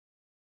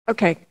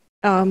Okay,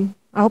 I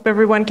hope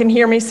everyone can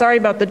hear me. Sorry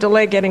about the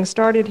delay getting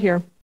started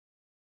here.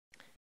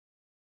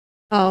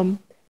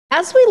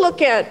 As we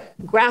look at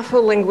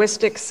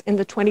grapholinguistics in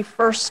the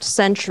 21st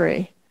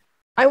century,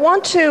 I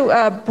want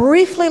to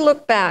briefly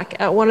look back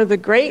at one of the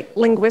great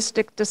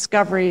linguistic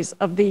discoveries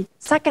of the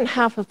second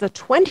half of the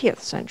 20th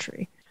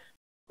century,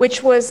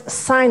 which was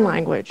sign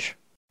language.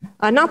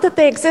 Not that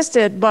they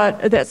existed,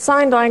 but that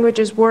sign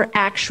languages were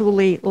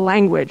actually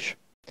language.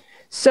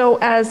 So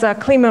as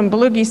Klima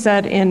Belugi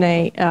said in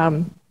a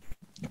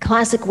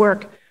classic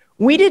work,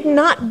 we did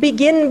not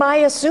begin by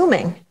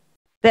assuming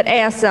that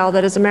ASL,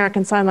 that is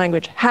American Sign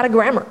Language, had a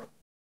grammar.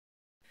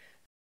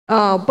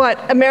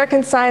 But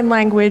American Sign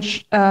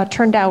Language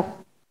turned out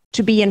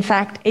to be, in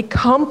fact, a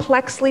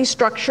complexly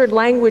structured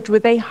language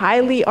with a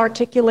highly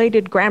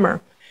articulated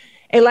grammar,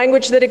 a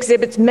language that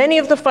exhibits many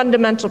of the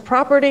fundamental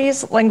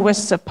properties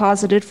linguists have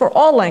posited for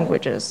all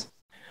languages.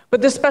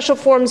 But the special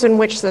forms in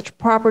which such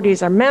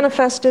properties are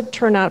manifested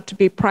turn out to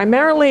be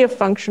primarily a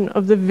function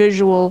of the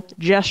visual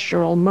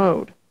gestural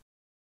mode.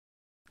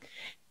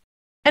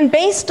 And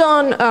based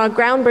on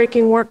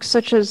groundbreaking work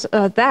such as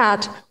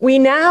that, we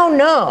now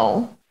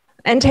know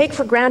and take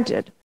for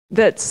granted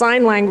that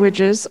sign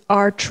languages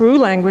are true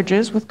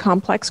languages with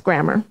complex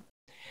grammar,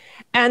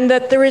 and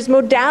that there is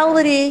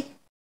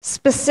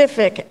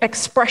modality-specific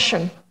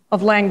expression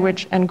of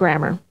language and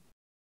grammar.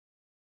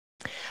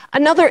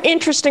 Another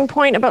interesting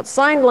point about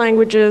sign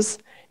languages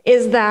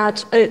is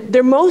that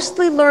they're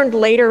mostly learned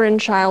later in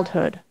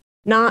childhood,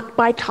 not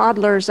by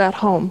toddlers at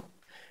home,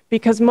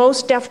 because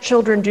most deaf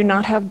children do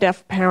not have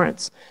deaf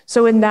parents.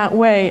 So in that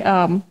way,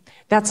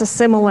 that's a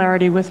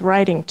similarity with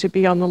writing to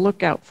be on the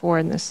lookout for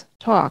in this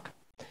talk.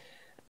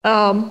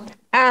 And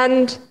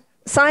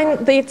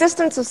the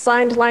existence of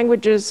signed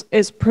languages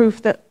is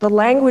proof that the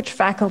language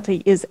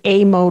faculty is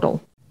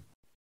amodal.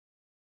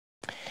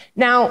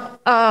 Now,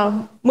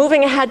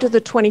 moving ahead to the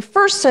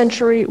 21st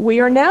century, we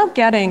are now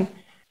getting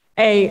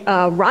a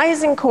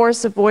rising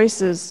chorus of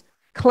voices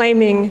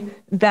claiming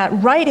that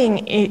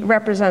writing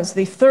represents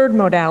the third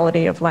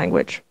modality of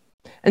language.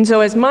 And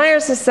so, as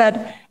Myers has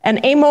said, an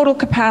amodal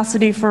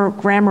capacity for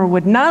grammar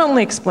would not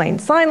only explain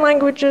sign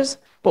languages,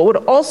 but would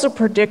also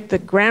predict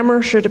that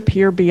grammar should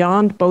appear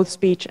beyond both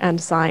speech and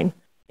sign,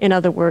 in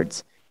other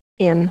words,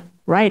 in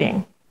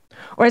writing.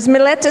 Or as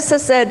Miletus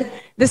has said,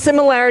 the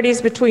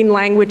similarities between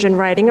language and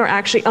writing are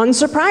actually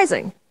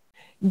unsurprising,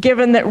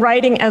 given that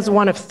writing as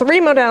one of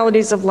three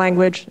modalities of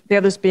language, the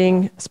others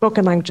being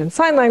spoken language and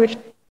sign language,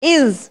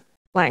 is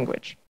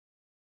language.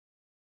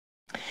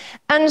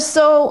 And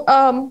so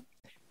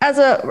as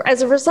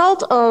a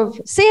result of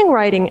seeing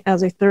writing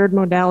as a third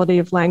modality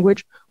of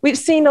language, we've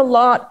seen a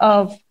lot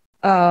of,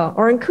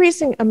 or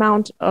increasing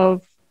amount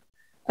of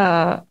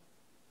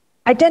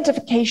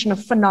identification of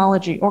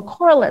phonology or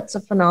correlates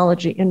of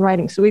phonology in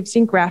writing. So we've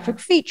seen graphic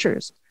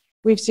features,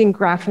 we've seen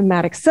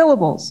graphomatic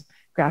syllables,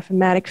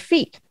 graphomatic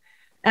feet,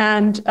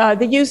 and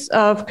the use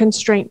of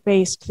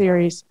constraint-based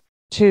theories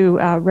to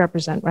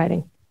represent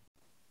writing.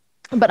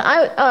 But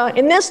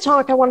in this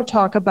talk, I want to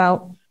talk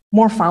about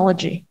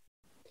morphology.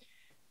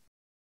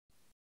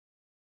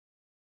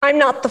 I'm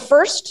not the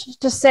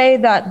first to say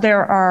that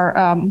there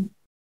are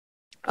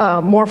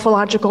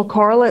morphological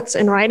correlates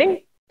in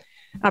writing.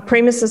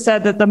 Primus has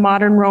said that the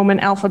modern Roman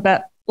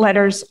alphabet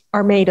letters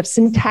are made of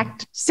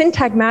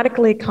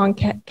syntagmatically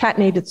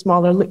concatenated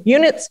smaller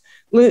units.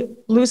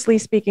 Loosely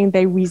speaking,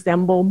 they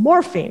resemble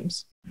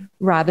morphemes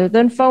rather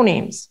than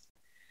phonemes.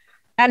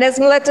 And as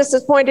Miletus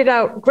has pointed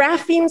out,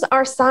 graphemes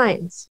are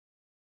signs.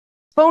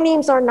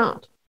 Phonemes are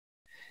not.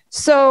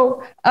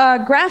 So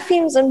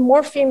graphemes and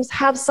morphemes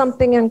have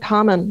something in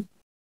common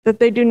that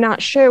they do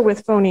not share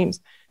with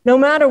phonemes, no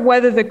matter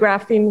whether the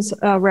graphemes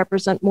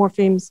represent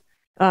morphemes,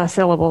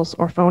 syllables,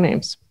 or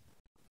phonemes.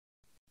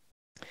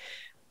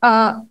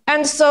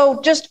 And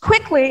so just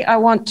quickly, I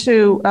want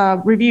to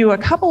review a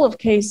couple of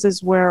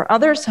cases where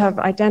others have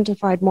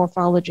identified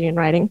morphology in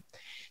writing.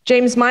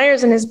 James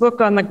Myers, in his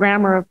book on the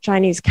grammar of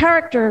Chinese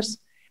characters,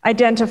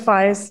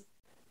 identifies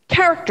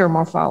character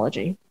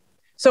morphology.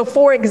 So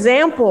for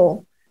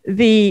example,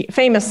 the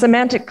famous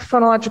semantic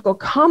phonological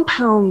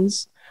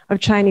compounds of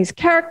Chinese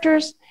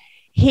characters,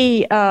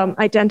 he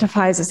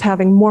identifies as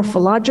having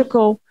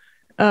morphological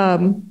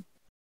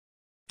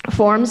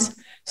forms.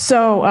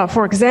 So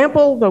for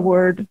example, the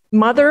word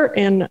mother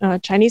in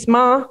Chinese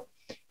ma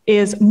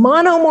is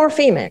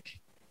monomorphemic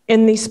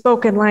in the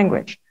spoken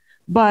language,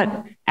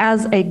 but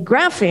as a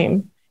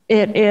grapheme,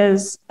 it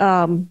is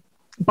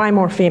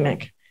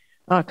bimorphemic,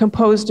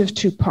 composed of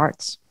two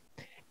parts.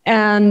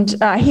 And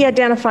he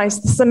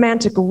identifies the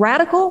semantic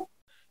radical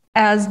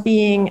as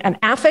being an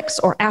affix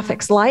or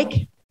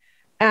affix-like,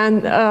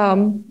 and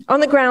on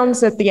the grounds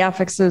that the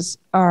affixes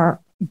are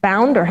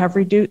bound or have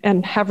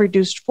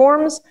reduced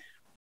forms,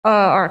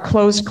 are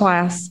closed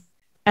class,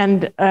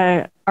 and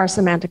are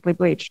semantically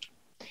bleached.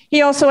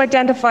 He also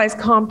identifies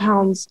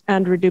compounds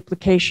and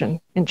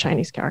reduplication in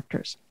Chinese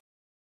characters.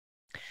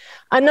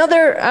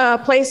 Another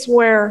place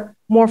where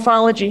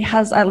morphology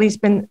has at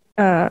least been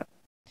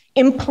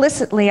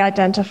implicitly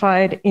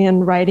identified in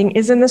writing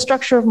is in the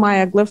structure of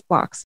Maya glyph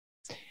blocks.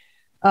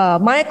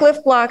 Maya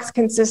glyph blocks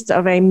consist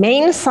of a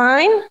main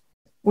sign,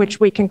 which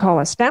we can call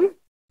a stem,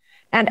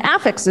 and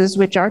affixes,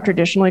 which are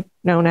traditionally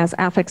known as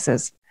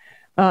affixes.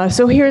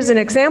 So here's an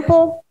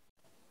example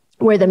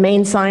where the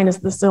main sign is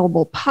the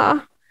syllable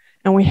pa,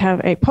 and we have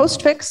a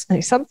postfix and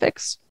a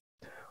subfix.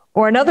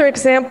 Or another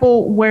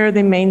example where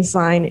the main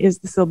sign is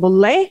the syllable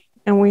le,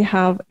 and we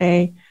have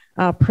a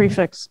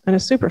prefix and a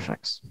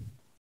superfix.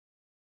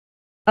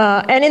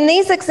 And in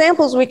these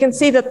examples, we can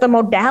see that the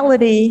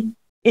modality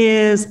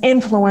is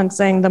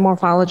influencing the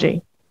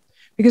morphology,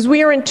 because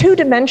we are in 2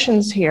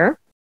 dimensions here,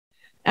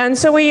 and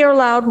so we are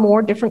allowed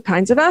more different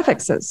kinds of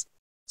affixes.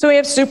 So we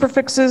have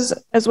superfixes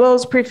as well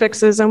as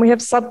prefixes, and we have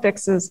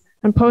subfixes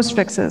and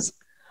postfixes.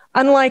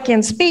 Unlike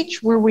in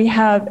speech, where we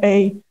have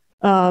a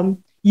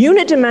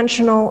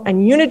unidimensional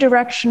and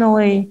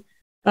unidirectionally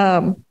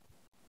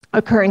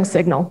occurring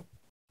signal,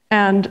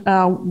 and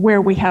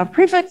where we have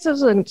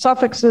prefixes and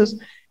suffixes,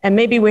 and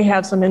maybe we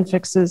have some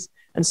infixes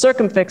and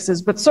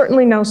circumfixes, but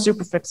certainly no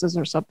superfixes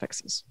or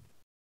subfixes.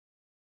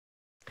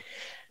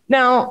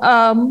 Now,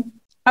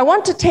 I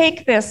want to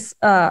take this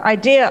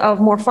idea of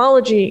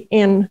morphology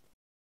in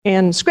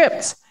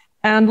scripts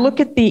and look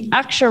at the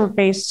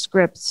Akshara-based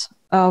scripts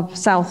of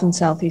South and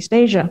Southeast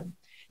Asia,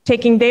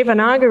 taking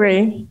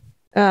Devanagari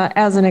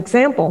as an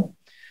example.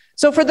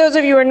 So for those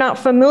of you who are not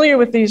familiar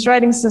with these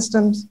writing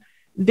systems,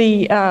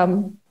 the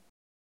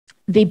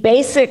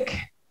basic,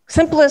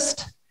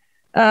 simplest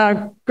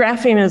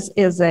grapheme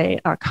is a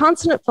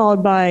consonant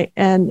followed by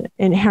an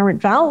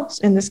inherent vowel,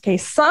 in this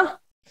case sa.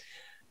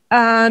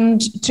 And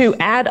to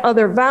add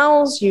other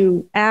vowels,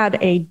 you add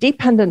a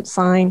dependent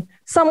sign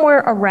somewhere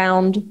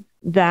around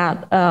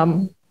that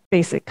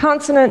basic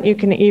consonant. You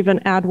can even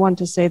add one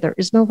to say there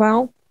is no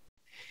vowel.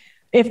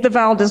 If the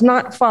vowel does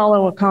not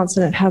follow a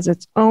consonant, it has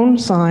its own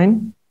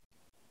sign.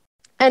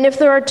 And if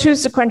there are 2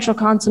 sequential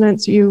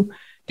consonants, you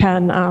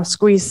can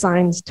squeeze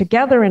signs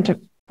together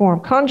into form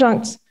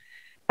conjuncts,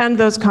 and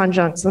those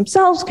conjuncts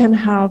themselves can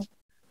have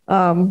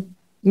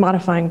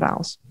modifying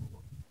vowels.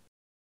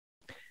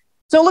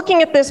 So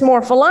looking at this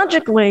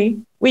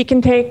morphologically, we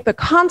can take the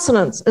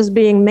consonants as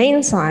being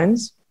main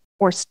signs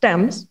or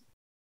stems,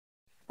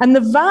 and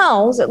the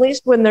vowels, at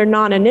least when they're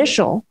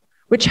non-initial,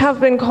 which have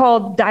been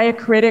called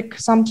diacritic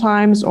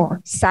sometimes or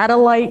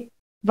satellite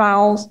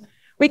vowels,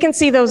 we can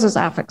see those as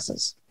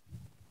affixes.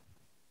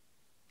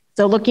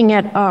 So looking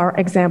at our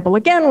example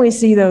again, we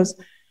see those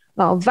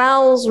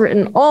vowels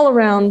written all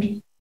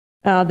around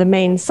the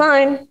main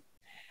sign.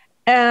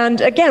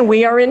 And again,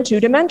 we are in 2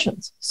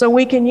 dimensions. So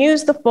we can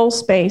use the full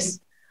space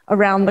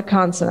around the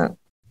consonant.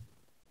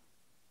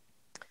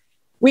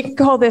 We can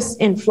call this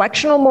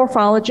inflectional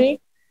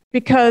morphology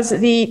because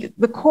the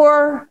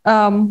core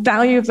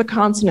value of the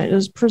consonant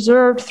is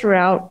preserved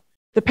throughout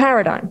the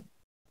paradigm.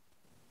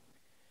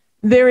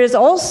 There is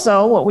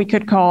also what we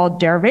could call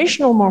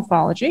derivational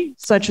morphology,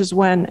 such as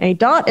when a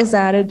dot is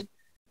added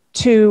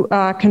to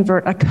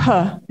convert a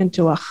k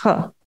into a ch.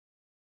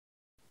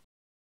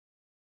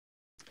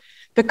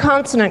 The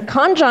consonant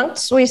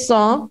conjuncts we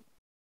saw,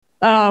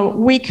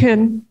 we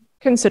can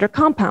consider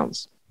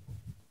compounds.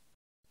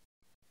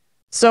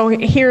 So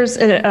here's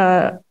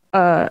a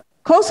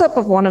close-up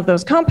of one of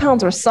those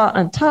compounds, where sa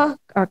and ta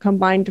are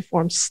combined to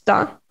form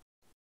sta.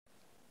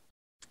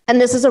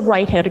 And this is a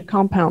right-headed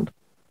compound.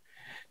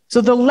 So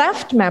the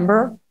left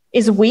member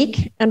is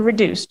weak and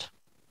reduced,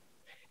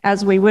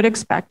 as we would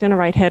expect in a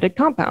right-headed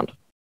compound.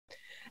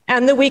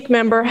 And the weak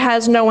member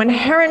has no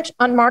inherent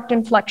unmarked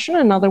inflection.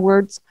 In other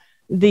words,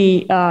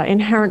 the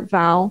inherent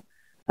vowel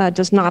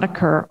does not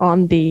occur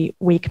on the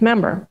weak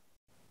member.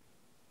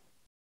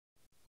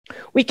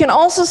 We can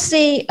also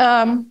see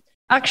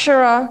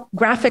Akshara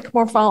graphic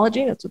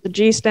morphology. That's what the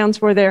G stands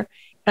for there.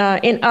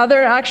 In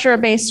other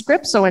Akshara-based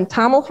scripts, so in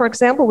Tamil, for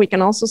example, we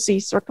can also see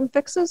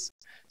circumfixes.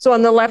 So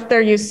on the left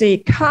there, you see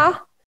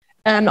ka,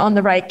 and on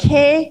the right,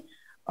 k,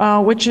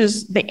 which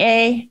is the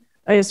A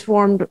is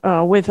formed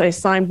with a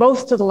sign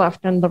both to the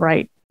left and the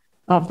right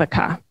of the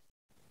ka.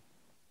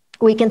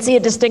 We can see a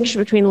distinction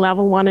between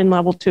level 1 and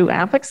level 2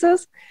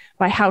 affixes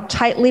by how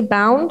tightly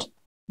bound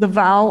the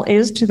vowel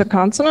is to the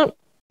consonant.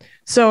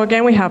 So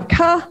again, we have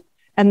ka,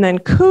 and then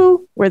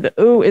ku, where the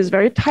u is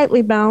very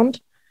tightly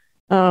bound,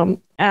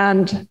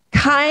 and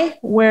kai,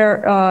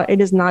 where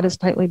it is not as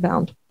tightly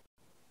bound.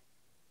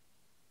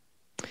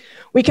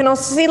 We can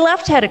also see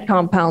left-headed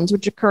compounds,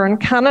 which occur in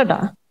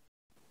Kannada.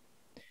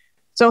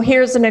 So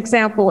here's an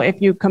example.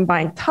 If you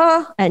combine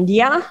ta and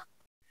ya,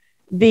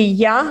 the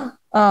ya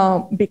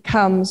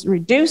becomes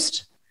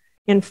reduced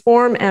in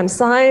form and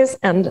size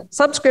and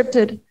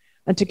subscripted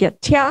to get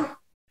tia,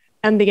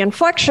 and the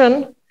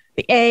inflection,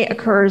 the A,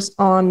 occurs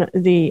on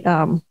the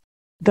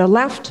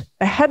left,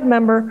 the head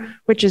member,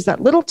 which is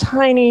that little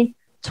tiny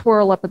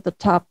twirl up at the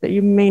top that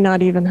you may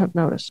not even have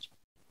noticed.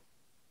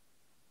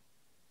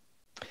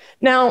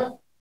 Now,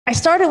 I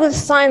started with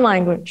sign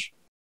language.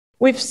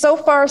 We've so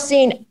far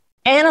seen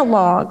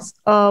analogs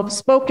of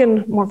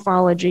spoken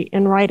morphology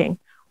in writing.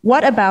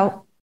 What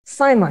about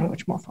sign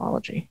language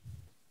morphology?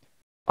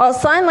 All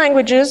sign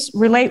languages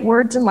relate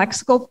words and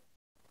lexical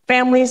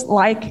families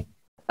like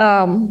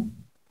other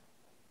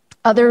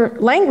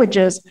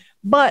languages,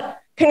 but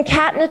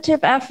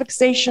concatenative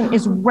affixation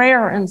is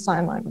rare in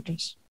sign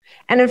languages.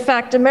 And in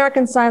fact,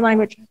 American Sign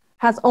Language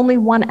has only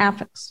one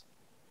affix.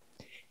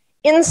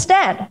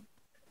 Instead,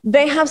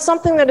 they have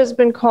something that has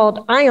been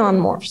called ion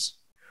morphs,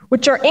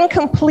 which are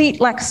incomplete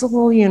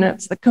lexical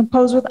units that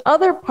compose with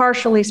other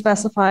partially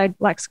specified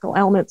lexical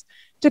elements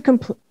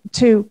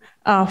to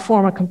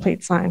form a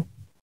complete sign.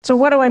 So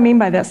what do I mean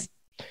by this?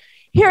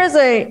 Here is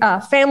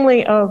a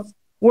family of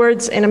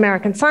words in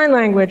American Sign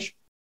Language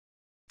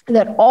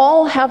that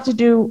all have to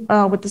do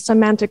with the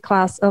semantic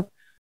class of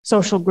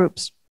social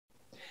groups.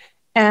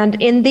 And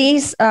in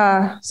these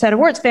set of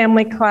words,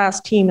 family,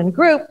 class, team, and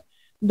group,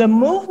 the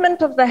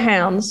movement of the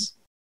hands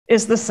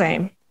is the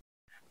same.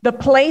 The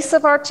place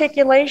of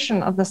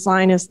articulation of the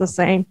sign is the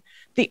same.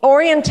 The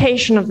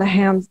orientation of the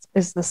hands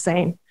is the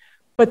same,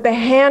 but the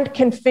hand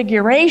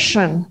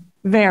configuration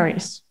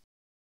varies.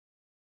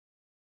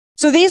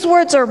 So these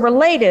words are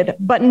related,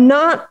 but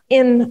not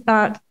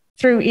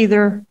through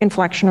either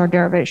inflection or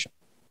derivation.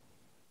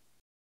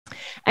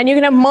 And you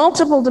can have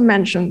multiple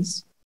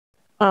dimensions,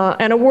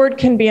 and a word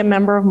can be a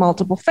member of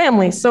multiple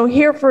families. So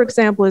here, for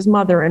example, is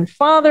mother and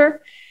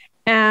father,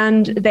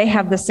 and they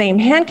have the same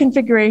hand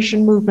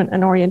configuration, movement,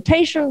 and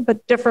orientation,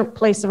 but different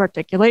place of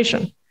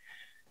articulation.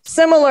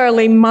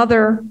 Similarly,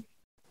 mother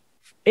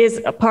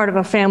is a part of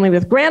a family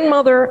with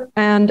grandmother,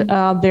 and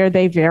there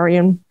they vary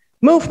in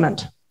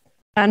movement.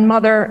 And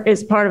mother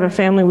is part of a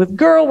family with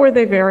girl, where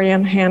they vary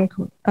in hand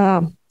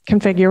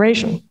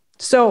configuration.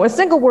 So a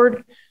single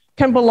word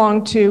can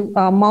belong to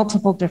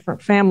multiple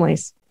different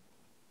families.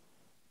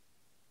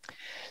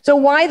 So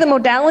why the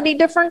modality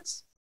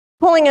difference?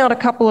 Pulling out a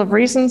couple of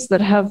reasons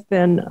that have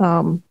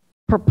been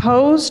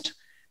proposed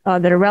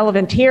that are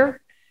relevant here.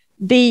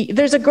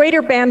 There's a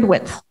greater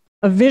bandwidth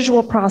of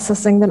visual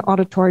processing than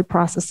auditory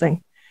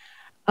processing.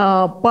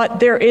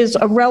 But there is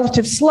a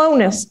relative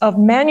slowness of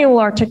manual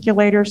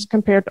articulators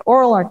compared to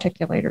oral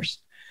articulators.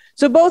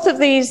 So both of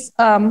these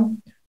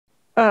mean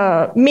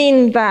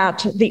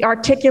that the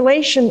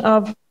articulation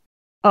of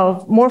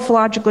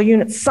morphological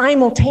units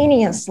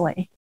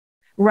simultaneously,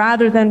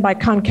 rather than by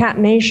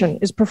concatenation,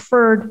 is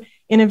preferred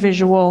in a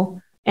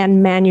visual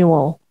and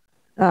manual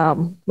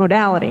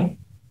modality.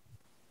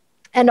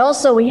 And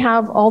also we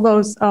have all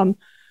those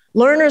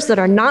learners that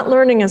are not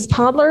learning as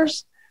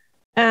toddlers.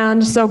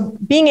 And so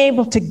being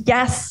able to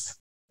guess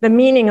the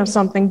meaning of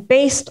something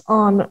based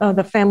on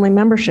the family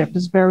membership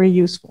is very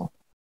useful.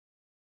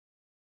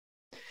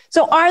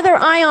 So are there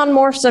ion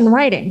morphs in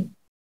writing?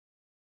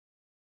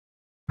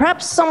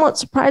 Perhaps somewhat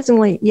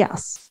surprisingly,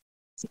 yes.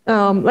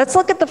 Let's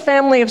look at the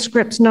family of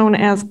scripts known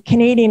as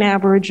Canadian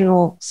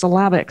Aboriginal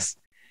Syllabics,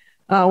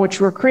 which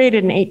were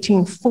created in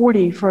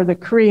 1840 for the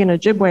Cree and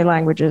Ojibwe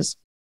languages.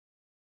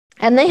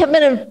 And they have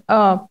been,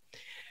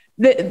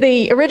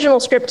 the original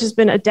script has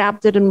been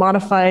adapted and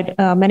modified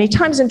many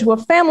times into a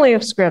family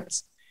of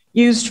scripts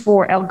used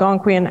for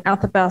Algonquian,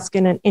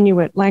 Athabascan, and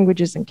Inuit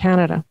languages in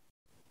Canada.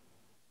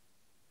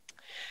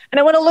 And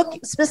I want to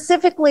look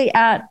specifically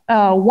at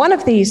one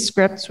of these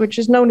scripts, which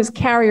is known as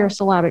carrier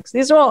syllabics.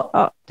 These are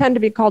all tend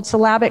to be called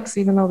syllabics,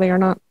 even though they are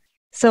not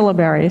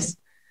syllabaries.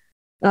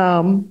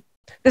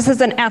 This is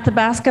an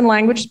Athabascan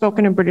language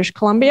spoken in British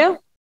Columbia.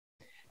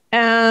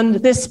 And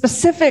this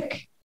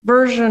specific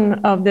version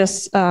of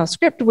this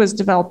script was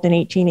developed in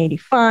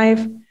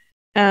 1885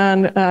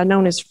 and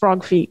known as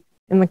frog feet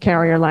in the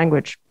carrier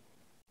language.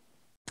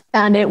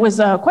 And it was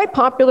quite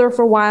popular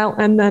for a while,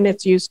 and then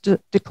its use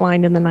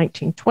declined in the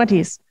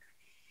 1920s.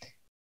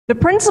 The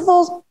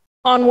principles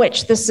on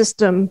which the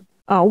system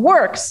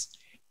works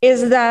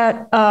is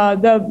that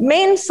the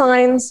main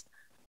signs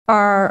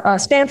are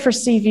stand for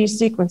CV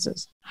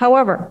sequences.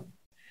 However,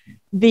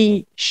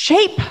 the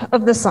shape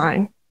of the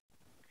sign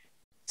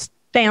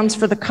stands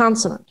for the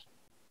consonant.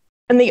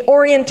 And the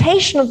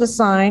orientation of the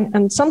sign,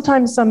 and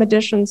sometimes some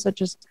additions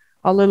such as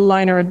a little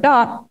line or a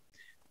dot,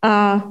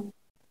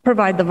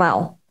 provide the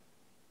vowel.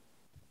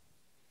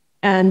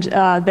 And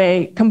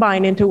they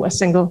combine into a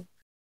single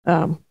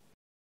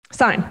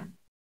sign.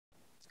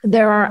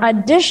 There are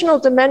additional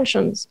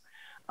dimensions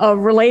of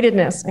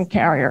relatedness in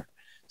carrier.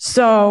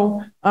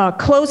 So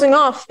closing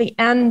off the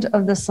end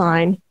of the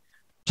sign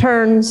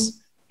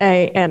turns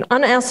an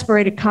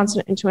unaspirated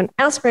consonant into an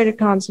aspirated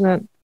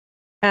consonant,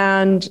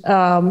 and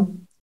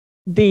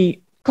the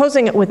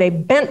closing it with a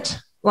bent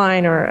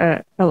line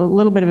or a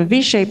little bit of a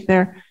V shape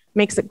there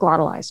makes it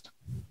glottalized.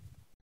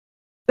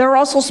 There are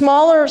also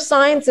smaller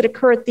signs that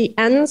occur at the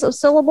ends of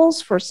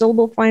syllables for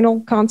syllable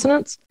final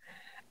consonants.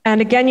 And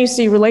again, you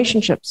see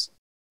relationships.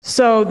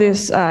 So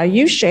this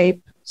U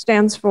shape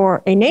stands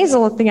for a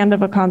nasal at the end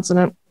of a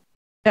consonant,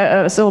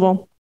 a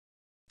syllable,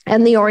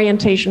 and the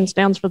orientation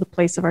stands for the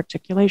place of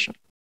articulation.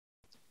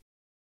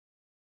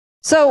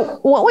 So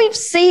what we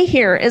see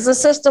here is a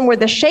system where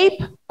the shape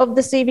of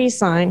the CV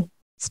sign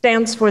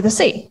stands for the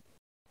C,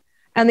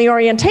 and the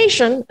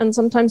orientation, and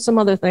sometimes some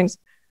other things,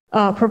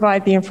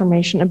 provide the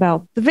information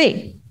about the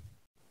V.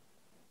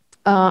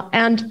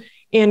 And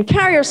in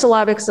carrier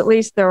syllabics, at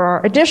least, there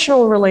are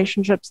additional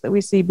relationships that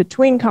we see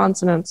between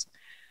consonants,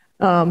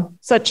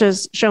 such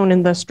as shown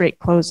in the straight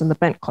close and the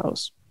bent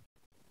close.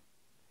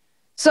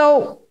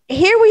 So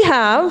here we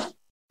have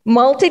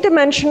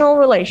multidimensional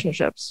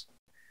relationships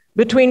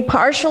between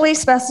partially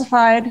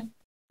specified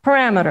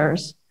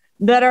parameters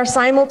that are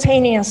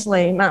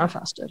simultaneously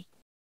manifested.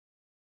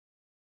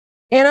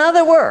 In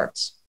other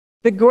words,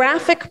 the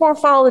graphic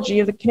morphology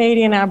of the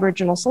Canadian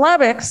Aboriginal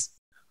syllabics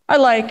are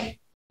like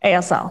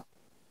ASL.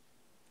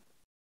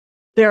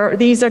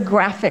 These are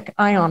graphic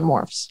ion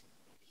morphs.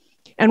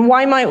 And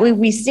why might we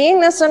be seeing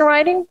this in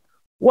writing?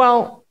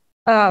 Well,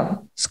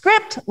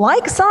 script,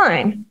 like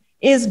sign,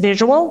 is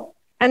visual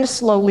and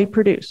slowly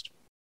produced.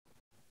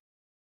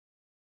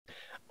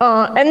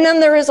 And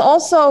then there is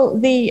also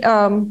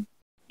the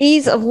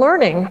ease of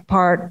learning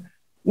part,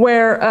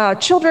 where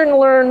children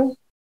learn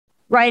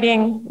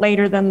writing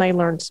later than they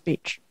learn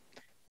speech,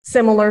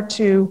 similar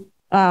to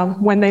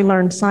when they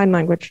learned sign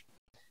language.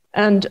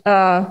 And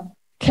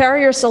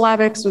carrier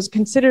syllabics was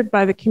considered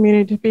by the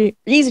community to be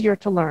easier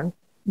to learn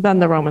than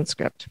the Roman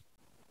script.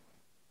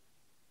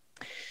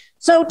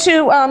 So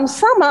to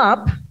sum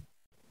up,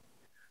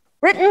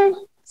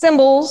 written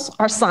symbols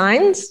are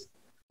signs,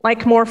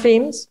 like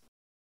morphemes,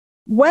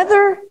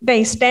 whether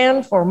they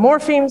stand for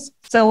morphemes,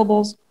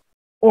 syllables,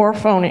 or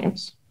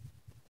phonemes.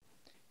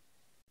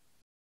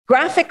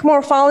 Graphic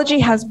morphology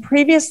has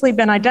previously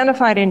been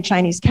identified in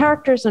Chinese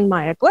characters and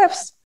Maya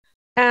glyphs,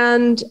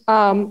 and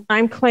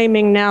I'm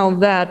claiming now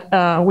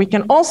that we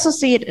can also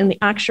see it in the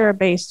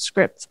Akshara-based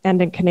scripts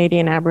and in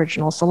Canadian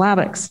Aboriginal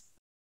syllabics.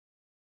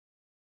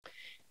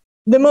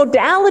 The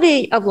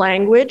modality of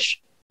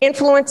language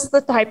influences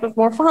the type of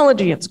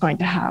morphology it's going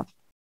to have.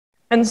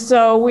 And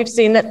so we've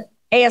seen that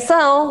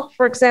ASL,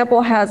 for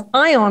example, has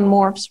ion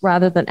morphs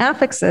rather than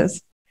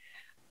affixes.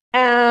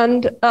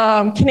 And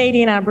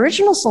Canadian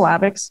Aboriginal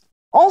syllabics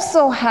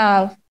also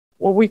have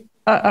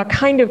a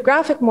kind of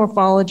graphic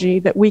morphology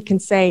that we can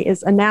say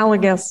is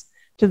analogous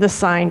to the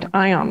signed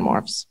ion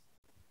morphs.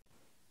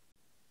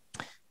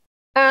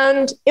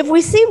 And if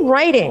we see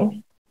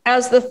writing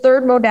as the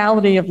third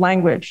modality of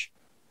language,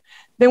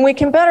 then we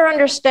can better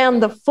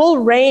understand the full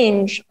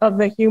range of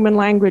the human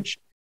language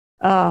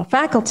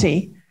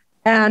faculty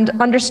and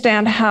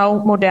understand how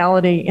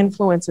modality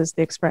influences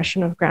the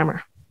expression of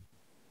grammar.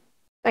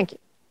 Thank you.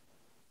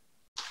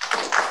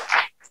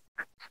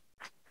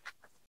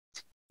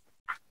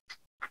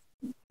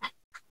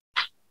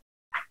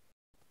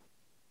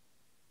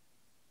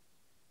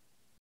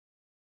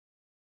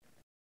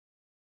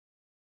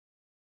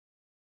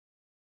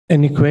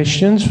 Any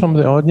questions from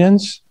the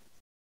audience?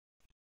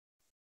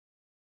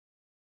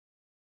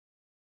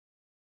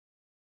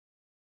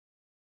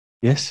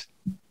 Yes?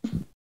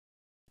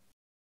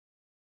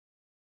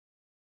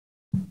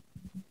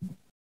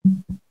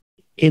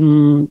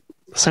 In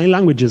sign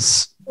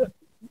languages,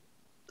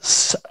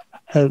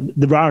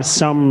 there are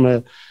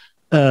some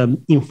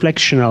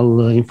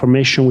inflectional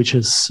information which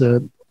is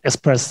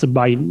expressed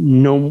by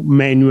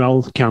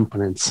non-manual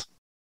components,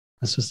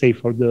 as to say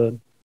for the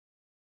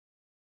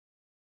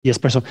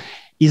expression.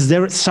 Is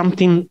there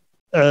something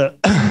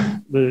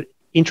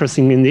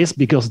interesting in this,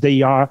 because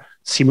they are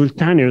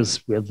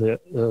simultaneous with the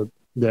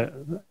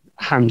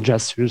hand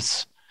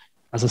gestures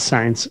as a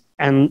signs,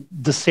 and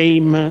the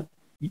same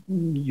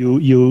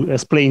you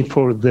explained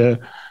for the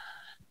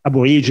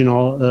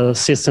Aboriginal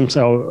systems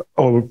or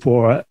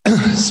for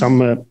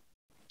some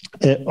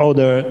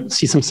other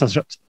systems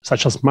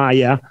such as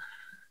Maya.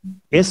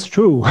 It's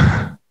true.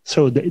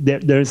 So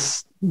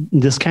there's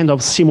this kind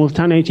of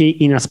simultaneity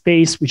in a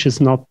space which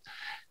is not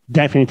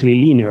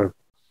definitely linear,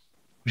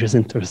 which is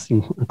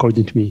interesting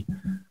according to me.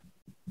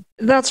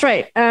 That's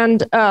right.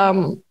 And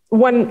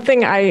one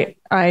thing I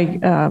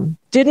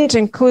didn't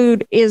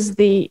include is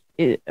the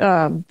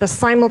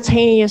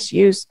simultaneous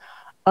use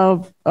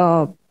of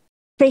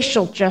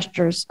facial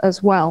gestures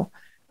as well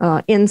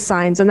in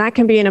signs, and that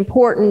can be an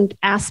important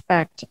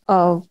aspect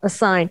of a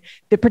sign.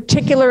 The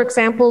particular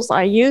examples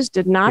I used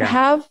did not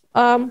have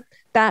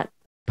that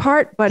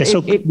part, but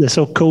the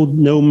so-called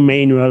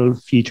non-manual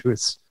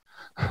features.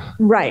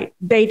 Right,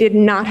 they did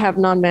not have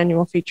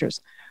non-manual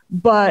features,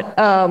 but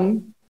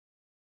a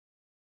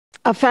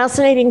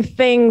fascinating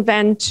thing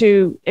then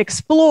to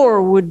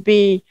explore would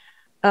be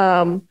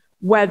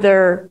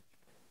whether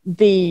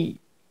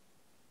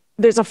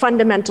there's a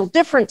fundamental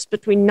difference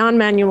between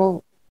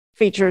non-manual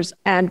features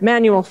and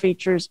manual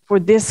features for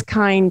this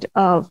kind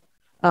of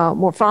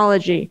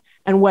morphology,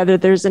 and whether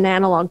there's an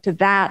analog to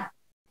that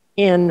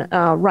in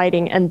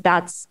writing, and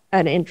that's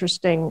an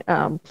interesting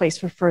place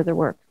for further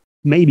work.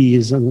 Maybe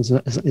is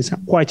a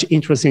quite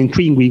interesting,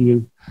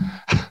 intriguing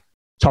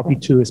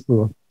topic to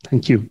explore.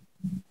 Thank you.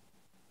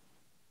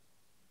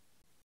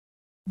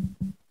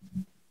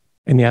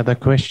 Any other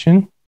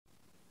question?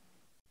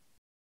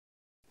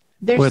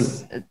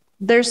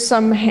 There's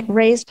some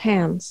raised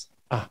hands.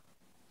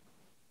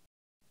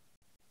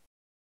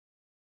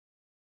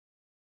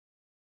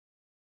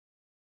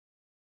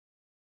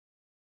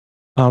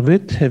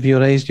 Arvid, have you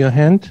raised your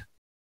hand?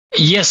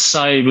 Yes,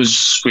 I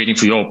was waiting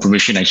for your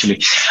permission,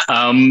 actually.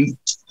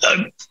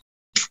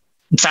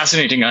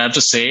 Fascinating, I have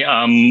to say.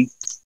 I'm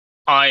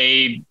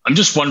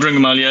just wondering,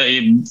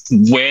 Amalia,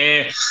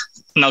 where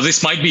now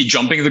this might be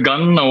jumping the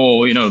gun,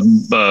 or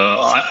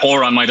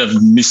or I might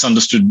have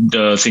misunderstood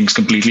things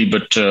completely.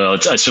 But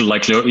I still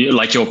like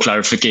your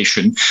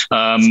clarification.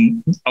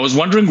 I was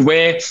wondering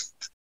where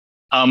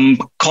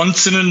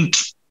consonant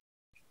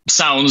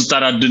sounds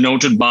that are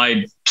denoted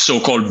by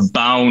so-called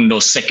bound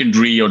or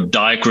secondary or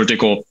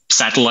diacritic or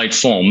satellite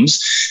forms,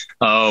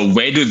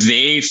 where do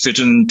they fit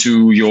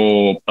into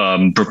your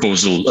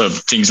proposal?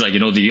 Things like,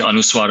 the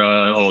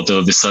anuswara or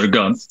the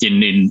visarga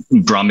in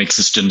Brahmic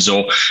systems,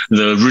 or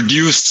the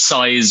reduced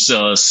size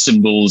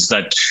symbols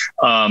that,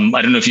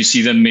 I don't know if you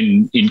see them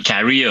in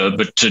carrier,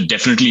 but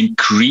definitely in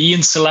Cree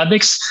and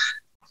syllabics.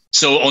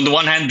 So on the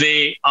one hand,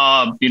 they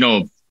are,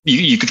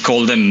 you could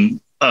call them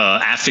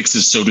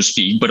affixes, so to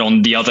speak, but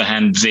on the other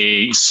hand,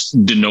 they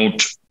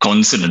denote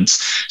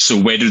consonants. So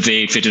where do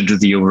they fit into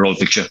the overall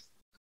picture?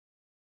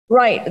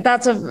 Right,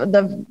 that's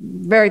the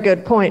very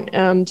good point.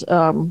 And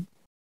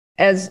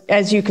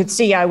as you could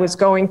see, I was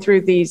going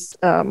through these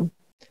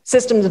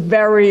systems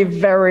very,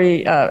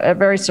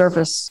 very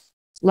surface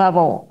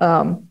level.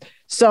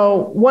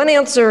 So one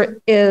answer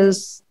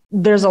is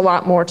there's a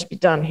lot more to be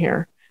done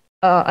here.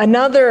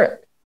 Another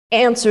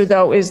answer,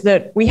 though, is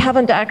that we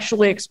haven't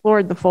actually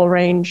explored the full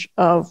range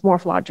of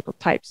morphological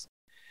types.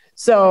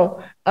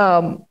 So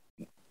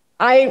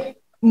my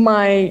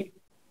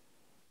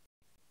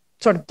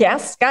sort of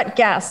gut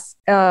guess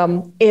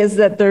is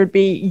that there'd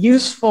be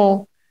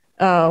useful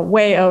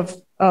way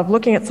of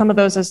looking at some of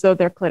those as though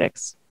they're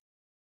clitics,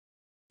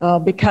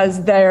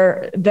 because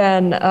they're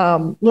then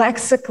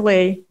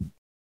lexically,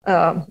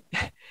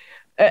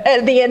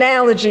 the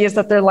analogy is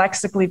that they're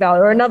lexically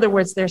valid, or in other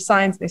words, they're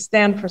signs, they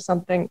stand for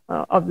something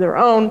of their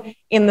own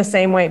in the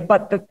same way,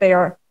 but that they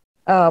are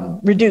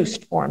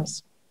reduced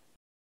forms.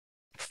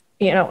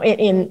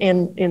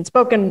 In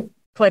spoken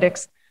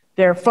clitics,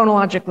 they're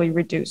phonologically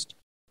reduced.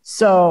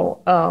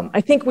 So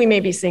I think we may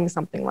be seeing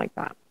something like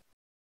that.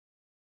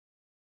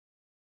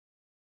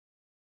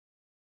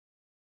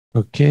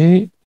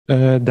 Okay,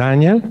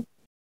 Daniel?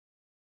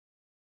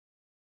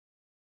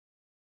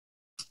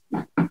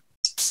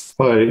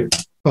 Hi.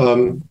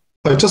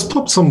 I just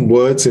popped some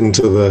words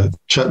into the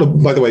chat.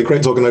 By the way,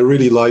 great talk, and I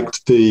really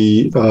liked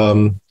the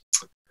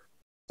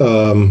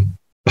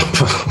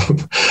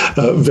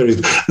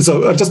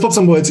So I just popped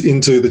some words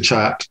into the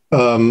chat.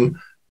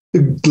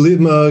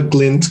 Glimmer,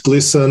 glint,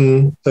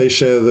 glisten. They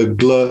share the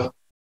gl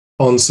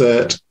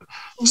onset.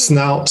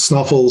 Snout,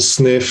 snuffle,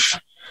 sniff.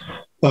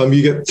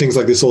 You get things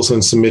like this also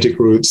in Semitic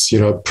roots.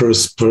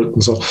 Pers, pert,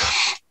 and so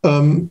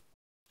on.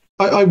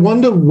 I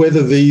wonder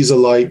whether these are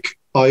like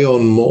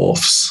ion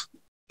morphs.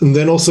 And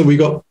then also we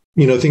got,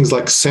 things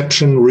like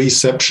seption,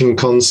 reception,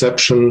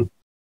 conception,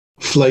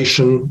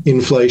 flation,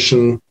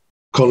 inflation,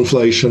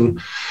 conflation.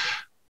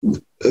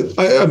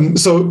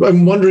 So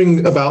I'm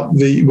wondering about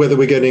whether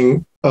we're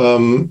getting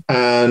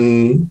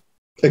an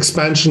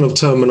expansion of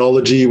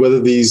terminology, whether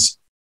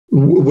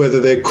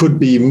there could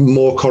be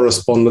more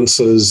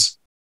correspondences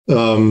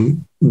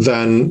than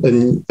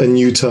a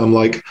new term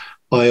like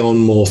ion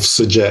morph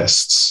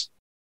suggests.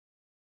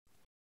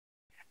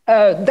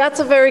 That's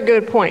a very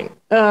good point.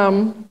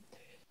 On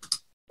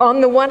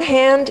the one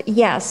hand,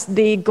 yes,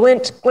 the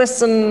glint,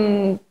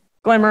 glisten,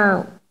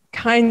 glimmer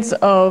kinds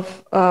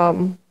of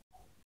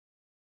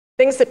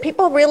things that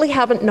people really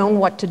haven't known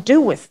what to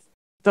do with,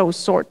 those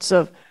sorts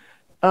of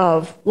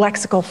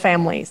lexical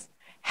families,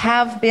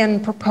 have been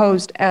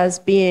proposed as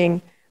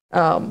being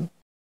ion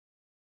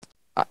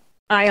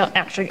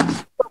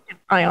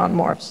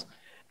morphs.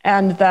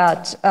 And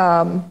that,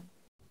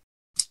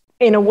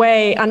 in a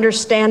way,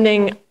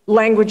 understanding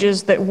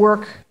languages that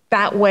work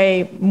that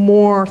way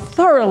more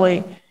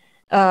thoroughly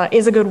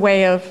is a good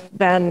way of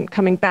then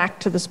coming back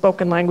to the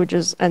spoken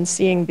languages and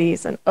seeing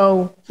these and,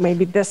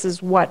 maybe this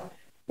is what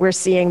we're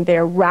seeing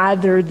there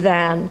rather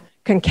than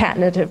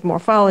concatenative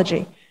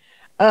morphology.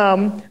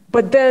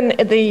 But then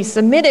the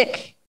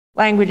Semitic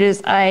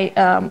languages,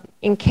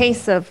 in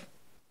case of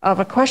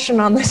a question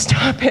on this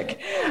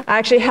topic, I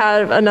actually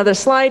have another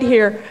slide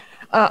here.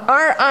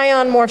 Are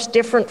ion morphs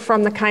different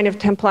from the kind of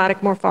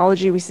templatic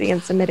morphology we see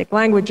in Semitic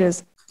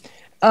languages?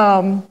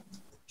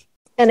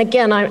 And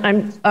again,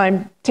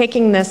 I'm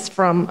taking this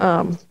from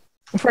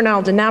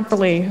Fernald de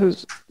Napoli,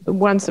 who's the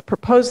ones that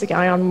proposed the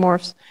ion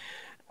morphs.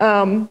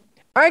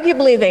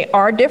 Arguably, they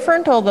are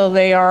different, although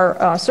they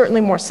are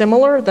certainly more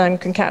similar than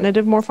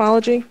concatenative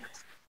morphology,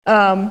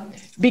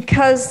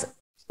 because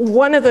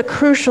one of the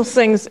crucial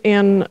things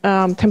in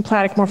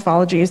templatic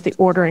morphology is the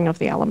ordering of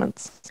the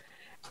elements.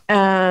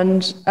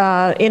 And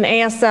in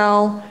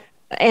ASL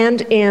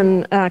and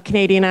in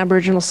Canadian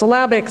Aboriginal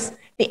syllabics,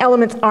 the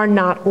elements are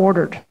not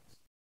ordered.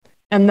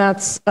 And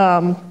that's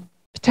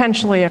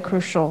potentially a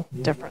crucial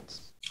difference.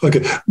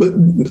 Okay, but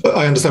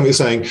I understand what you're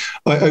saying.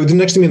 I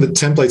didn't actually mean the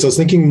templates. I was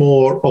thinking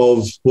more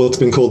of what's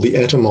been called the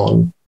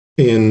etymon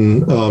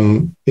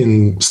in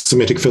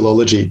Semitic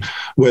philology,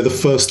 where the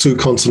first two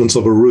consonants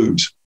of a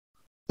root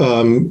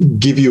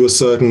give you a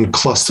certain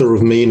cluster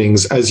of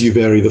meanings as you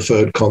vary the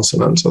third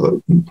consonant.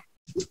 So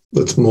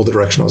that's more the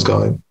direction I was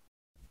going.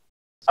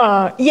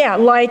 Yeah,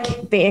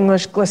 like the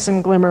English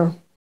glisten, glimmer.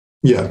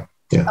 Yeah.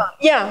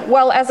 Yeah,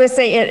 well, as I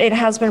say, it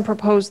has been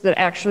proposed that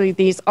actually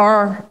these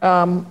are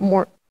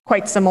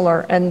quite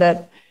similar, and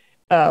that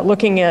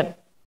looking at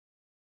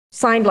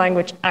signed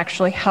language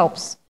actually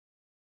helps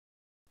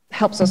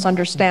us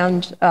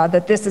understand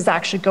that this is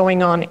actually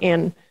going on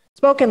in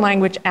spoken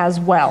language as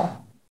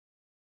well.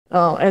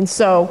 And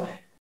so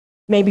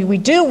maybe we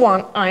do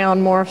want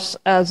ion morphs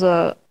as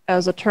a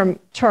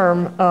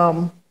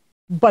term,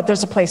 but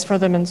there's a place for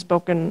them in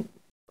spoken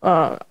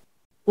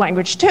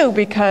language too,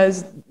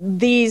 because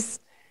these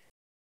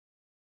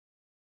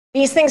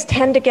things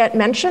tend to get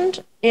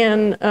mentioned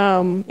in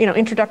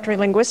introductory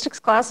linguistics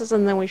classes,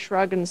 and then we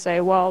shrug and say,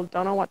 well,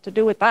 don't know what to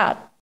do with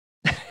that.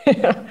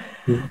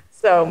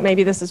 So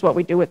maybe this is what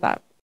we do with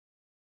that.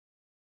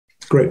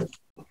 Great.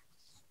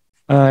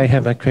 I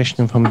have a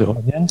question from the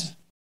audience.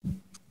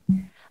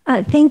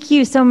 Thank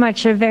you so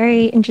much. A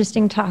very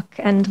interesting talk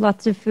and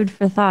lots of food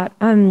for thought.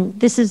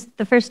 This is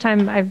the first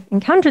time I've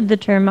encountered the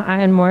term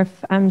ion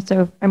morph,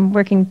 so I'm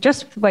working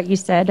just with what you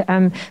said.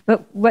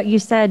 But what you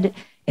said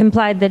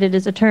implied that it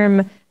is a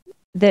term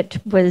that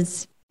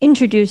was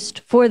introduced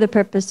for the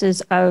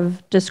purposes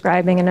of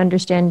describing and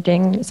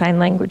understanding sign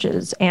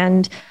languages.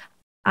 And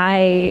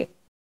I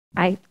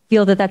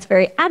feel that that's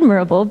very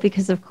admirable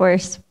because, of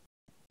course,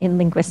 in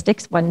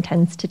linguistics, one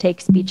tends to take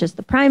speech as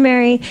the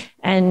primary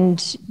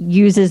and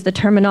uses the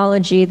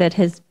terminology that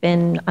has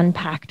been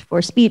unpacked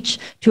for speech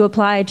to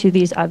apply to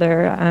these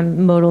other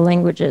modal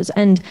languages.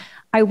 And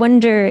I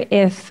wonder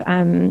if,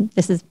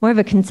 this is more of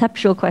a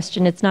conceptual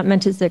question, it's not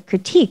meant as a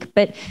critique,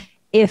 but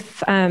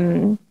if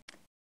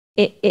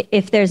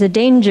there's a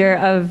danger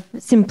of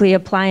simply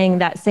applying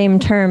that same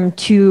term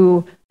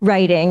to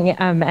writing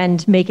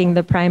and making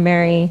the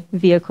primary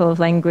vehicle of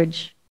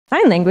language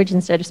sign language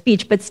instead of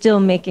speech, but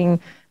still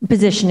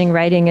positioning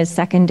writing as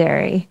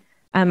secondary.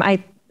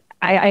 I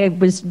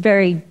was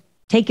very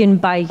taken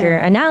by your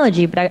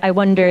analogy, but I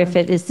wonder if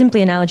it is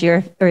simply analogy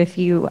or if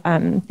you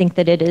think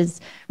that it is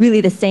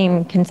really the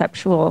same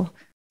conceptual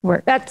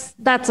work.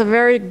 That's a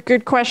very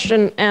good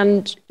question,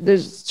 and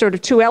there's sort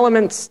of two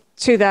elements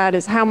to that: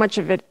 is how much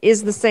of it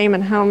is the same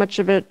and how much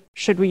of it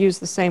should we use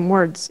the same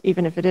words,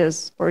 even if it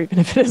is or even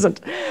if it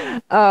isn't.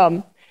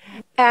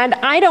 And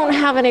I don't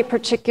have any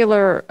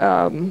particular,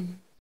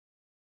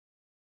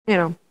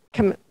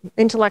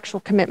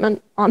 intellectual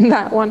commitment on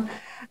that one.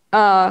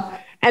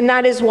 And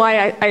that is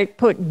why I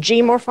put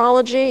G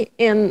morphology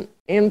in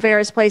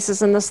various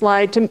places in the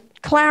slide to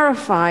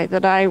clarify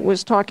that I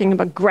was talking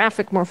about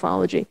graphic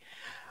morphology.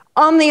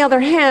 On the other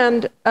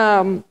hand,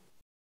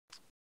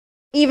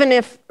 even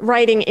if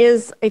writing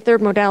is a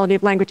third modality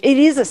of language, it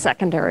is a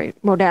secondary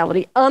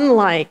modality,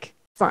 unlike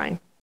sign.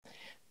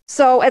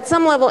 So at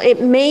some level,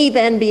 it may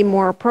then be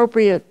more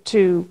appropriate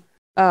to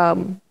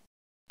talk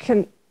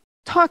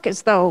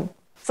as though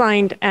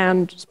signed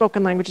and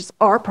spoken languages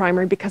are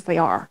primary, because they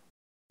are.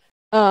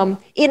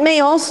 It may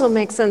also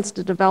make sense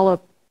to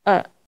develop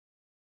a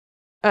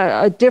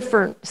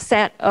different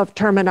set of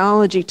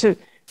terminology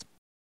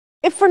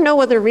if for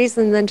no other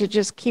reason than to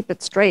just keep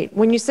it straight.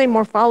 When you say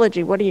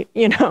morphology, what do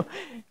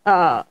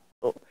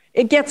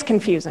it gets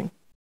confusing.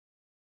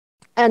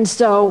 And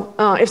so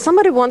if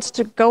somebody wants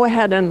to go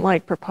ahead and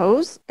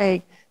propose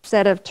a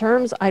set of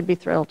terms, I'd be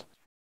thrilled,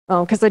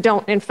 because I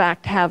don't, in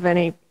fact, have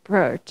any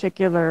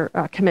particular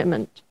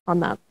commitment on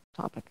that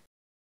topic.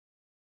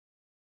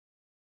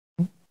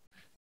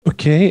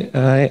 Okay,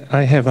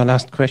 I have a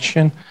last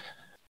question.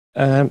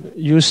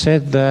 You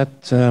said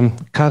that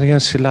carrier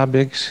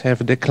syllabics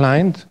have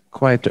declined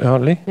quite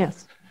early.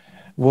 Yes.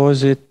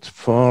 Was it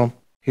for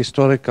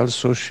historical,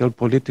 social,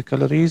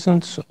 political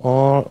reasons,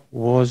 or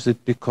was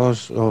it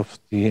because of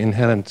the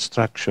inherent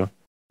structure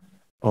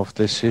of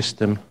the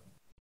system?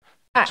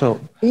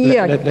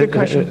 Good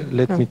question.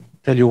 Let me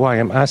tell you why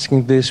I'm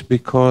asking this,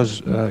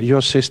 because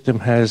your system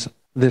has,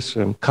 this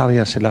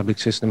carrier syllabic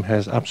system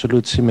has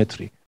absolute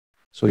symmetry.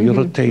 So you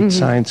rotate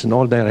signs in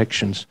all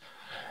directions.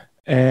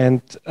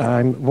 And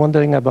I'm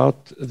wondering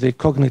about the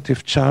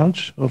cognitive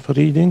charge of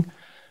reading,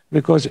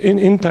 because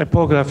in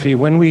typography,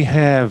 when we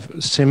have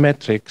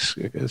symmetric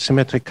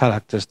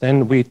characters,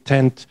 then we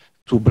tend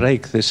to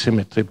break the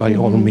symmetry by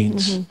all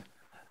means.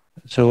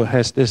 So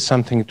has this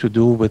something to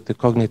do with the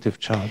cognitive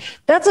charge?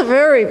 That's a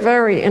very,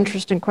 very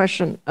interesting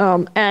question.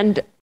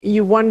 And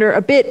you wonder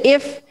a bit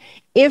if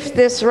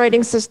this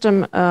writing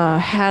system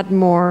had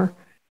more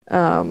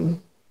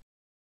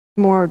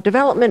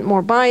development,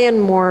 more buy-in,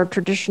 more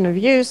tradition of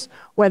use,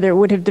 whether it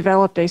would have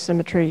developed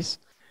asymmetries.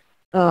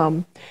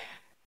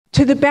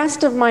 To the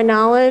best of my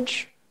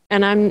knowledge,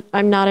 and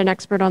I'm not an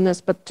expert on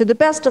this, but to the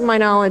best of my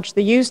knowledge,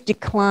 the use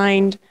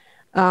declined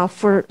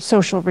for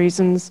social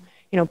reasons.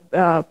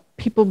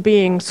 People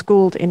being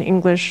schooled in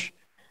English,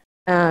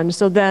 and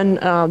so then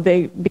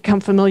they become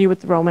familiar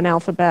with the Roman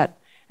alphabet,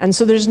 and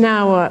so there's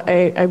now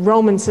a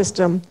Roman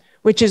system,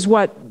 which is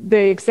what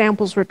the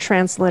examples were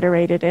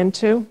transliterated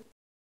into.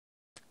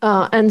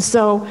 And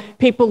so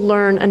people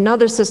learn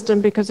another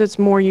system because it's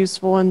more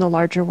useful in the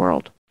larger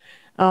world.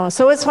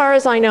 So as far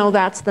as I know,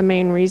 that's the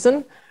main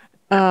reason.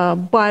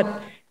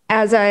 But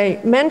as I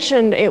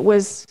mentioned, it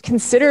was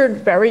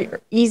considered very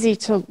easy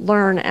to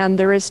learn, and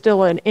there is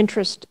still an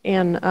interest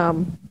in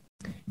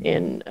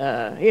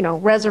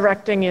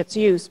resurrecting its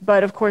use.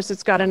 But of course,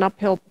 it's got an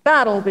uphill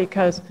battle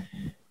because,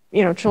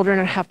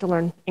 children have to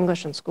learn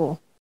English in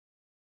school.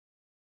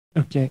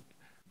 Okay,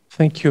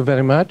 thank you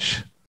very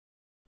much.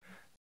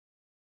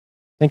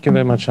 Thank you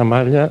very much,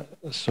 Amalia.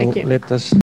 So let us